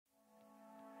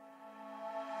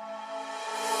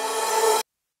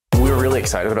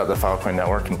excited about the Filecoin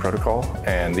network and protocol,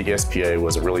 and the ESPA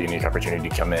was a really unique opportunity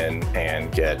to come in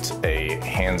and get a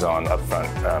hands-on,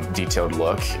 upfront, detailed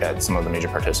look at some of the major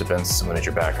participants, some of the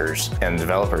major backers, and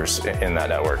developers in that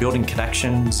network. Building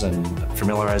connections and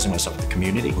familiarizing myself with the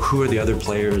community. Who are the other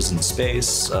players in the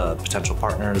space, potential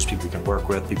partners, people you can work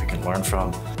with, people you can learn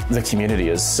from. The community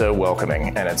is so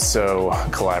welcoming and it's so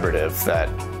collaborative that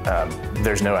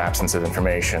there's no absence of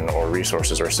information or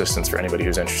resources or assistance for anybody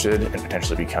who's interested in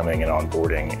potentially becoming and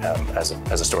onboarding as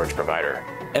a storage provider.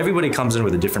 Everybody comes in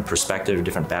with a different perspective, a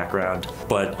different background,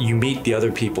 but you meet the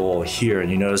other people here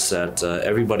and you notice that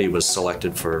everybody was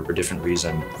selected for a different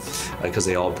reason because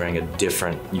they all bring a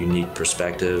different, unique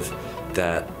perspective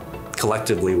that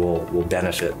collectively will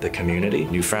benefit the community.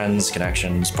 New friends,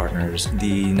 connections, partners,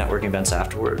 the networking events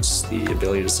afterwards, the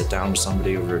ability to sit down with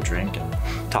somebody over a drink and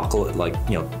talk,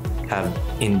 have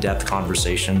in-depth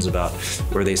conversations about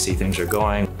where they see things are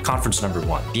going. Conference number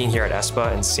one. Being here at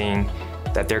ESPA and seeing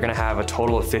that they're going to have a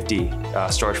total of 50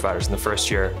 storage providers in the first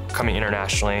year coming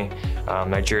internationally,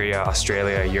 Nigeria,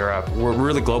 Australia, Europe. We're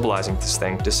really globalizing this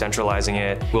thing, decentralizing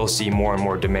it. We'll see more and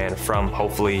more demand from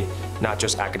hopefully not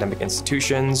just academic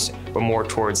institutions, but more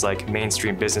towards like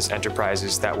mainstream business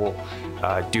enterprises that will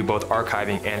do both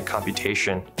archiving and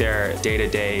computation. Their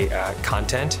day-to-day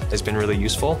content has been really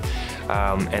useful.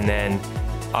 And then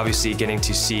obviously getting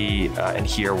to see and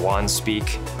hear Juan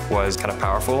speak was kind of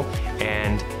powerful.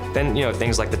 And then,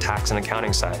 things like the tax and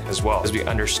accounting side as well. As we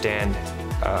understand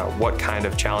what kind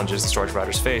of challenges the storage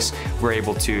providers face, we're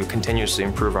able to continuously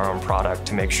improve our own product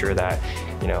to make sure that,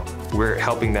 we're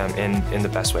helping them in the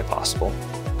best way possible.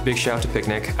 Big shout out to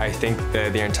Picnic. I think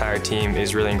the entire team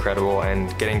is really incredible,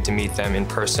 and getting to meet them in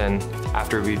person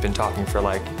after we've been talking for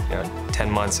 10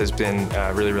 months has been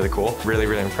really, really cool. Really,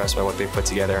 really impressed by what they've put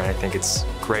together, and I think it's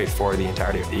great for the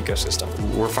entirety of the ecosystem.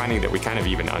 We're finding that we kind of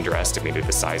even underestimated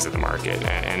the size of the market,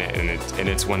 and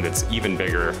it's one that's even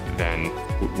bigger than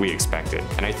we expected.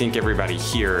 And I think everybody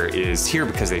here is here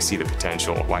because they see the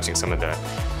potential. Watching some of the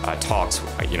talks,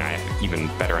 I have even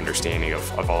better understanding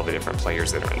of all the different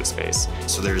players that are in the space.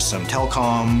 So there's some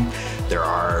telecom, there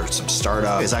are some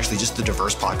startups. It's actually just the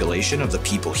diverse population of the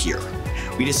people here.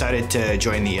 We decided to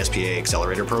join the ESPA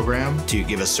Accelerator program to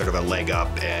give us sort of a leg up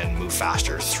and move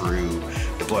faster through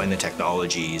deploying the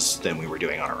technologies than we were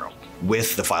doing on our own.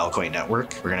 With the Filecoin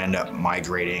network, we're gonna end up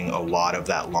migrating a lot of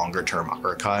that longer term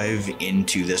archive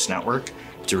into this network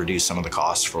to reduce some of the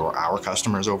costs for our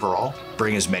customers overall.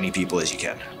 Bring as many people as you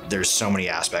can. There's so many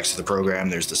aspects to the program.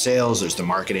 There's the sales, there's the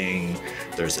marketing,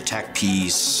 there's the tech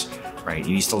piece, right?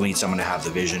 You still need someone to have the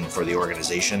vision for the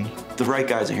organization. The right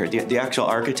guys are here. The actual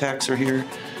architects are here.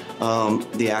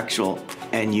 The actual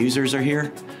end users are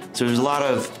here. So there's a lot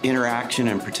of interaction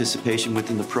and participation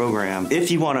within the program.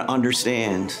 If you want to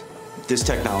understand this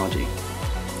technology,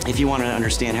 if you want to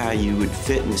understand how you would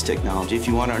fit in this technology, if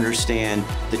you want to understand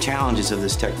the challenges of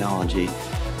this technology,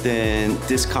 then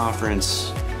this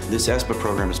conference, this ESPA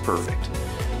program is perfect.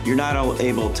 You're not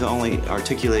able to only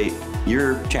articulate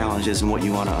your challenges and what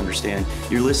you want to understand.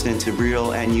 You're listening to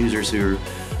real end users who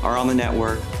are on the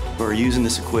network, who are using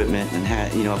this equipment and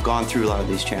have gone through a lot of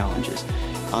these challenges.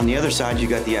 On the other side, you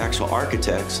got the actual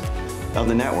architects of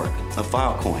the network, of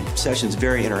Filecoin. Session's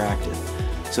very interactive.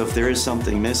 So if there is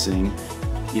something missing,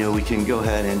 we can go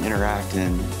ahead and interact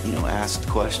and ask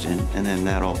the question, and then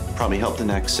that'll probably help the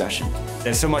next session.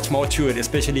 There's so much more to it,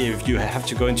 especially if you have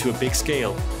to go into a big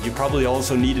scale. You probably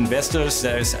also need investors.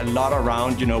 There's a lot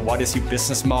around, what is your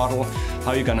business model,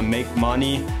 how you're gonna make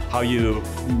money, how you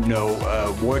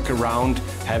work around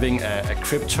having a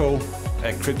crypto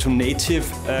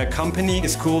native company.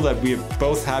 It's cool that we're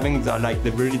both having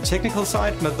the really technical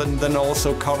side, but then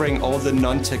also covering all the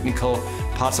non-technical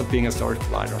parts of being a storage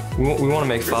provider. We want to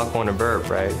make Filecoin a verb,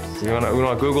 right? We want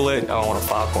to Google it. I want to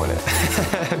Filecoin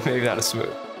it. Maybe not a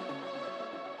smooth.